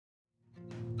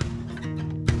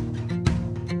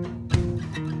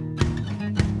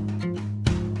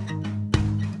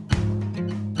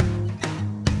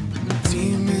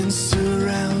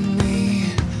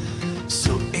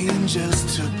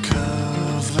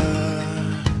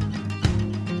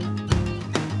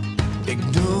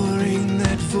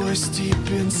voice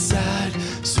deep inside,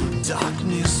 so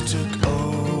darkness took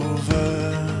over.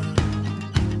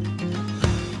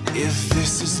 If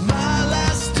this is my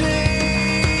last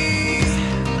day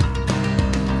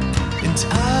and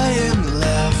I am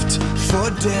left for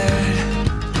dead,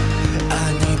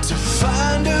 I need to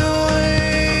find a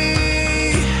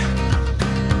way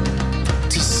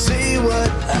to say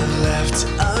what I left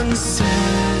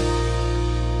unsaid.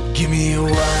 Give me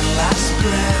one last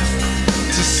breath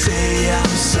to say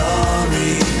I'm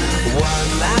sorry, one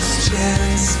last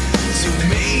chance to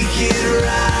make it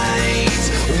right.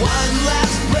 One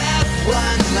last breath,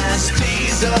 one last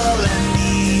day's all I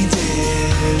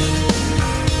needed.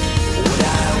 What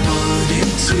I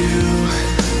wouldn't do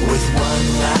with one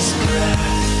last breath.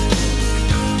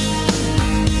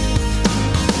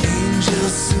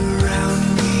 Angels surround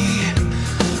me,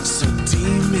 so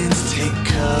demons take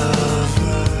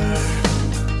cover.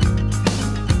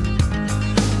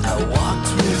 I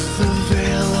walked with a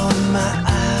veil on my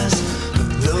eyes, but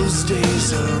those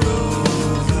days are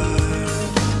over.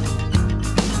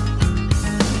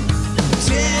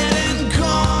 Dead and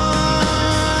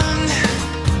gone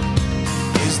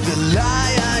is the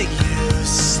lie I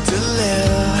used to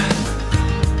live,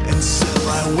 and so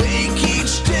I wake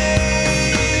each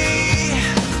day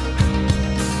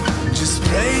just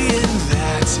praying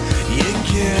that you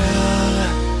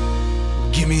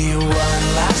give me one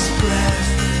last breath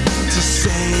to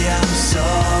say I'm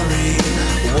sorry,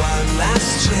 one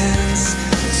last chance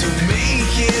to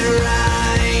make it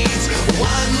right.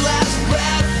 One last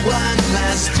breath, one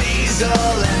last day's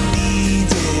all I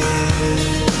needed.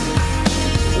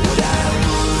 What I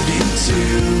wouldn't do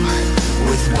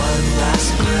with one last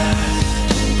breath.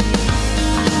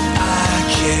 I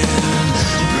can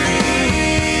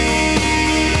breathe,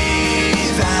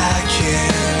 I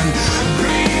can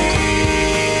breathe,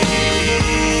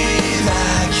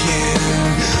 I can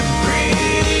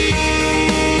breathe,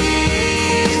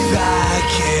 I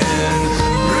can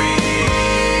breathe.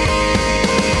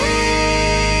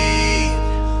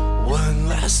 One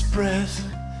last breath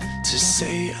to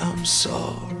say I'm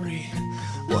sorry,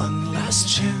 one last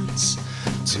chance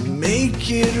to make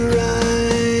it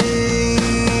right.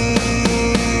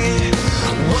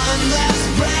 One last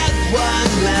breath,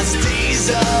 one last day's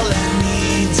all I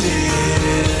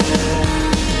needed.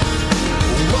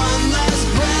 One last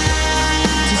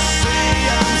breath to say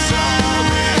I'm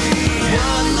sorry.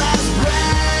 One last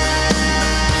breath.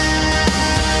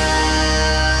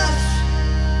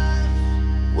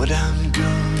 What I'm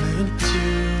gonna do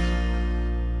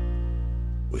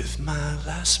with my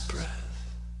last breath.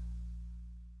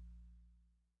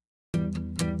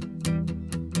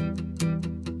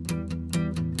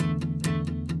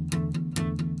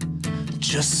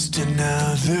 Just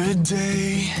another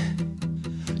day,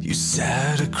 you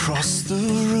sat across the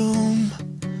room.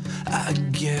 I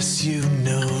guess you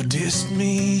noticed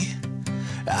me,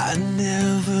 I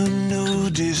never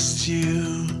noticed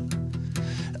you.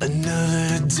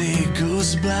 Another day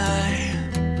goes by,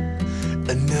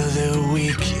 another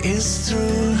week is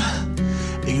through.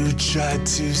 You tried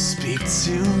to speak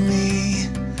to me,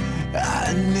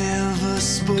 I never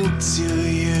spoke to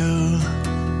you.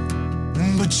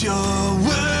 But your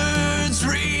words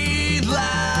read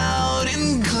loud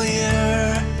and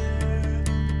clear.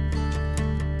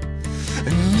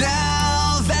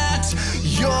 Now that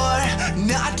you're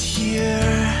not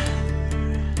here,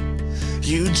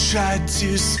 you tried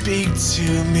to speak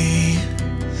to me,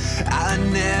 I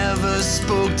never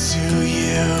spoke to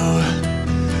you.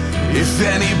 If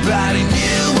anybody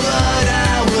knew what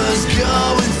I was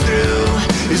going through,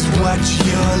 is what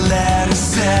your letter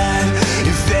said.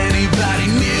 If anybody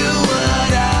knew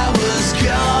what I was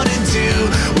gonna do,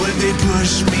 would they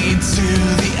push me to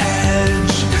the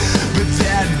edge? But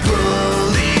that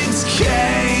bullet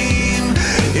came,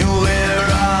 and we're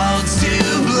all to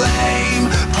blame.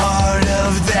 Part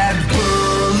of that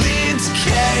bullet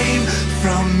came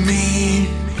from me.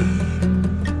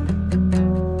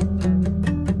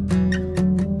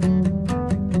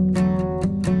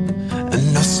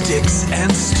 No sticks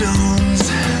and stones,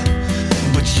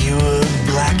 but you were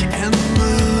black and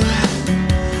blue.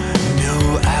 No,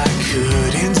 I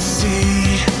couldn't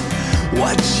see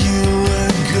what you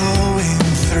were going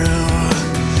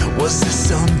through. Was there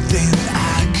something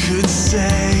I could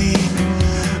say,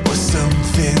 or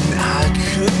something I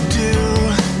could do?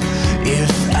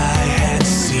 If I had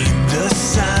seen the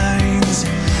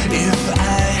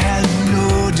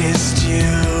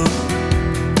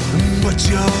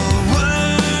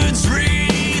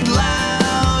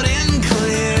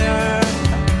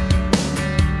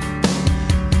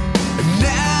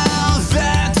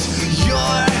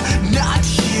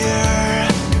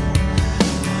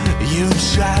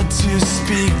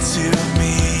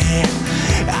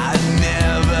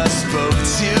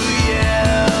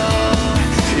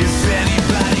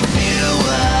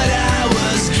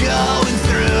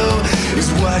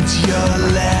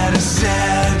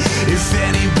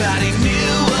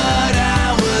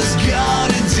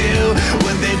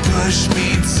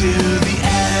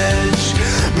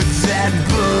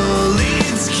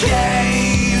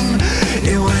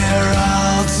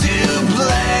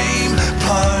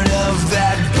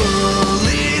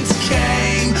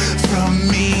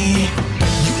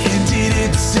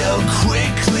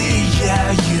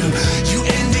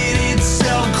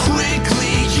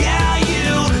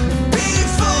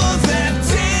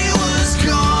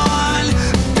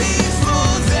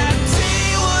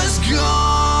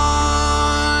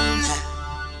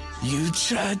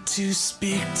to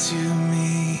speak to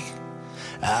me.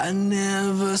 I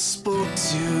never spoke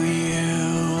to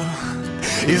you.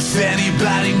 If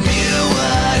anybody knew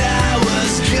what I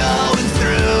was going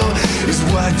through, is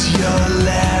what your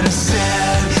letter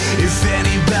said. If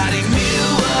anybody knew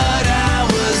what I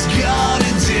was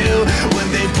gonna do when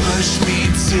they pushed me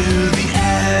to the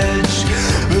edge,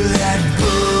 that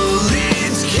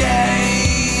bullet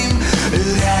came,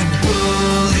 that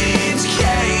bullet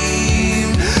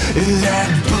came,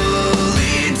 that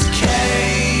bullet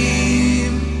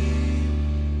came.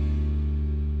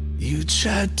 You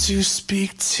tried to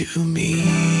speak to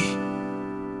me.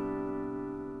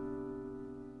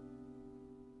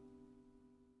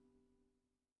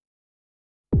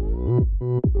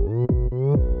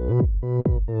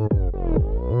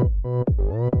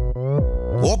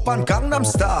 오빤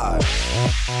강남스타일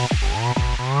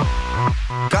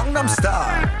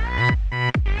강남스타일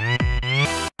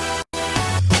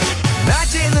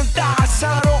낮에는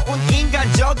따사로운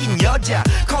인간적인 여자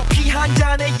커피 한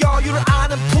잔에 여유를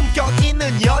아는 품격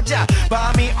있는 여자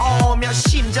밤이 오면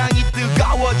심장이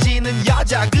뜨거워지는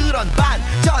여자 그런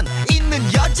반전 있는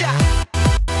여자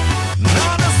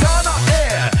너는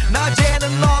선호해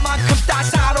낮에는 너만큼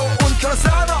따사로운 그런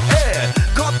선호해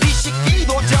커피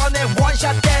식기도 전에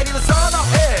원샷 때리는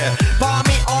선호해 밤이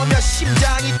오면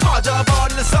심장이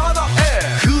터져버리는 선호해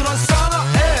그런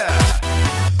선호해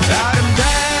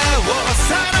아름다워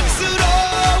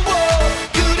사랑스러워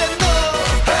그래 너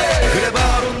hey. 그래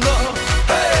바로 너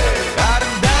hey.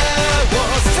 아름다워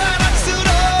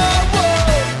사랑스러워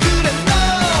그래 너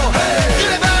hey.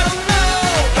 그래 바로 너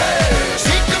hey.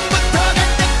 지금부터 갈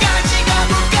때까지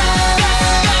가볼까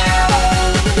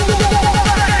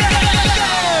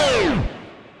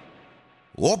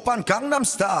오빤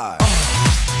강남스타일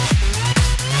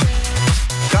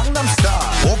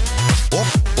강남스타일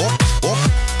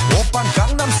오빤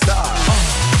강남스타일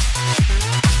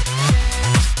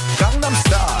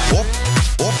강남스타일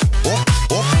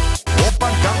오빤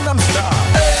강남스타일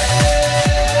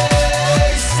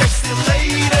에이 섹시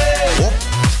레이디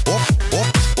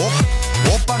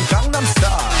오빤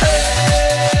강남스타일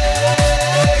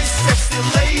에이 섹시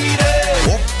레이디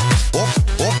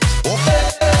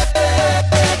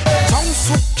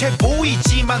정숙해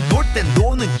보이지만 놀 땐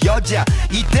노는 여자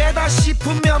이때다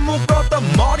싶으면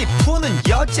묶었던 머리 푸는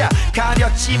여자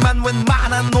가렸지만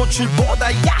웬만한 노출보다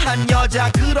야한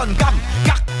여자 그런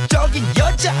감각적인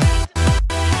여자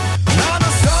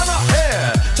나는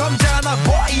선호해 점잖아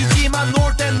보이지만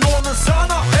놀 땐 노는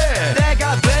선호해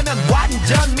내가 되면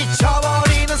완전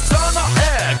미쳐버리는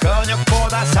선호해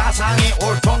근육보다 사상이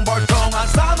울퉁불퉁한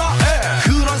선호해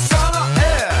그런 선호해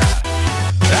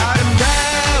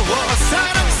아름다워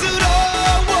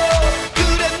사랑스러워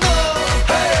그래 너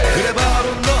hey. 그래 바로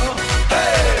너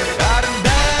hey.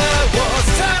 아름다워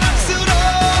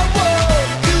사랑스러워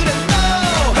그래 너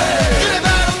hey. 그래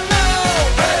바로 너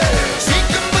hey.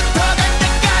 지금부터 갈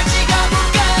때까지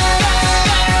가볼까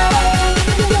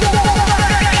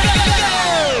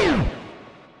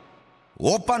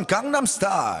오빤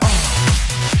강남스타일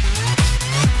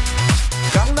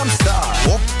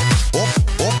강남스타일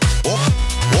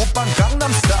오빤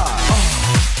강남스타일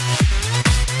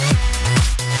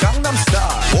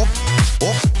강남스타일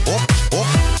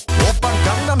오빤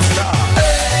강남스타일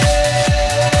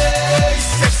에이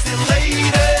섹시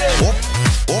레이디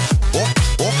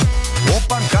오빤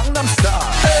강남스타일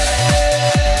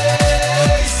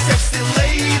에이 섹시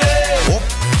레이디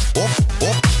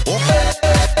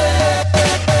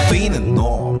뛰는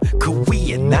놈 그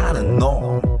위에 나는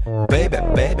놈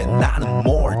베이베 베이베 나는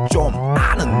뭘 좀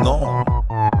아는 놈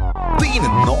뛰는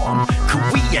놈 그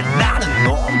위에 나는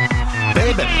놈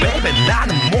베이베 베이베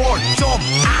나는 뭘 좀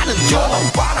아는 놈 You know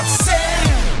what I'm saying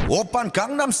오빤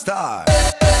강남스타일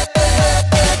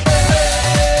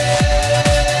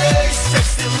에이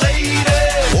섹시 레이디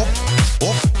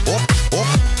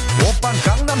오빤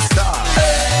강남스타일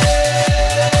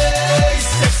에이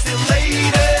섹시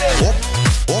레이디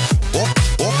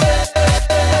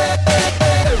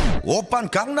오빤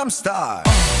강남스타일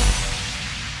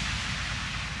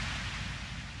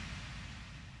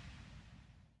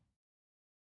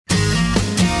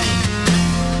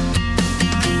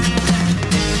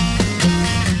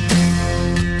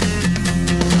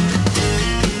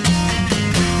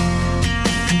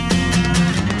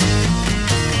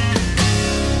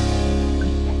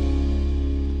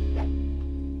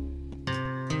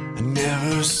I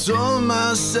never saw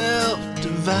myself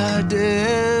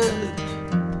divided.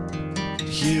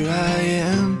 Here I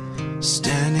am,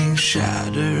 standing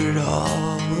shattered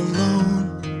all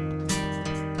alone.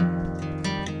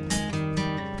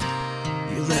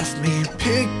 You left me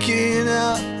picking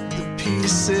up the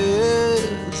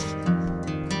pieces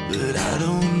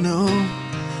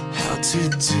to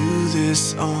do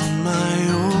this on my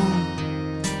own.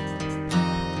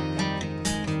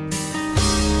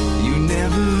 You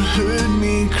never heard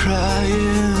me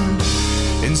crying,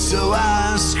 and so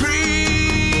I screamed.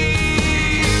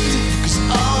 'Cause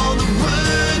all the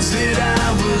words that I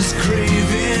was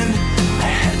craving,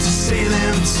 I had to say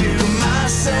them to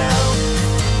myself.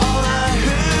 All I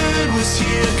heard was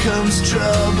here comes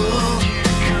trouble.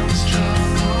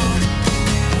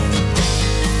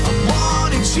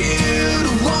 You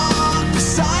to walk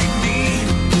beside me,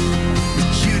 but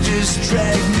you just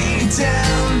dragged me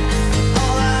down.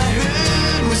 All I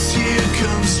heard was here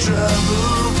comes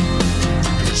trouble.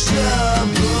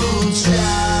 Trouble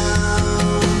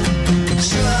child,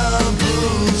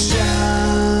 trouble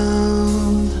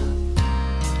child.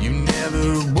 You never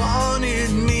wanted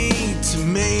me to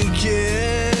make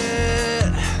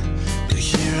it, but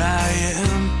here I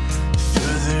am,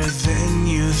 further than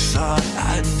you thought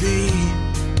I'd be.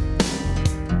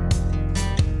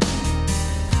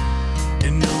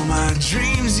 My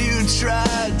dreams, you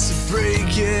tried to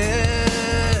break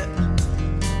it,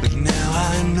 but now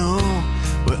I know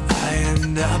where I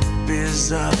end up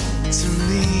is up to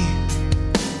me.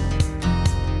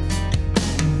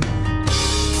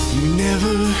 You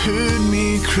never heard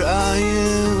me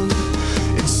crying,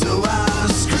 and so I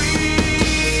screamed.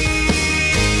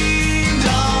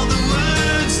 All the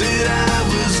words that I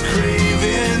was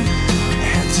craving, I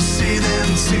had to say them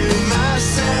to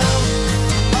myself.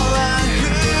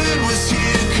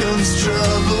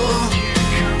 Trouble.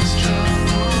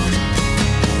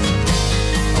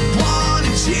 I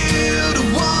wanted you to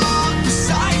walk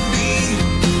beside me,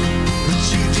 but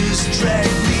you just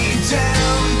dragged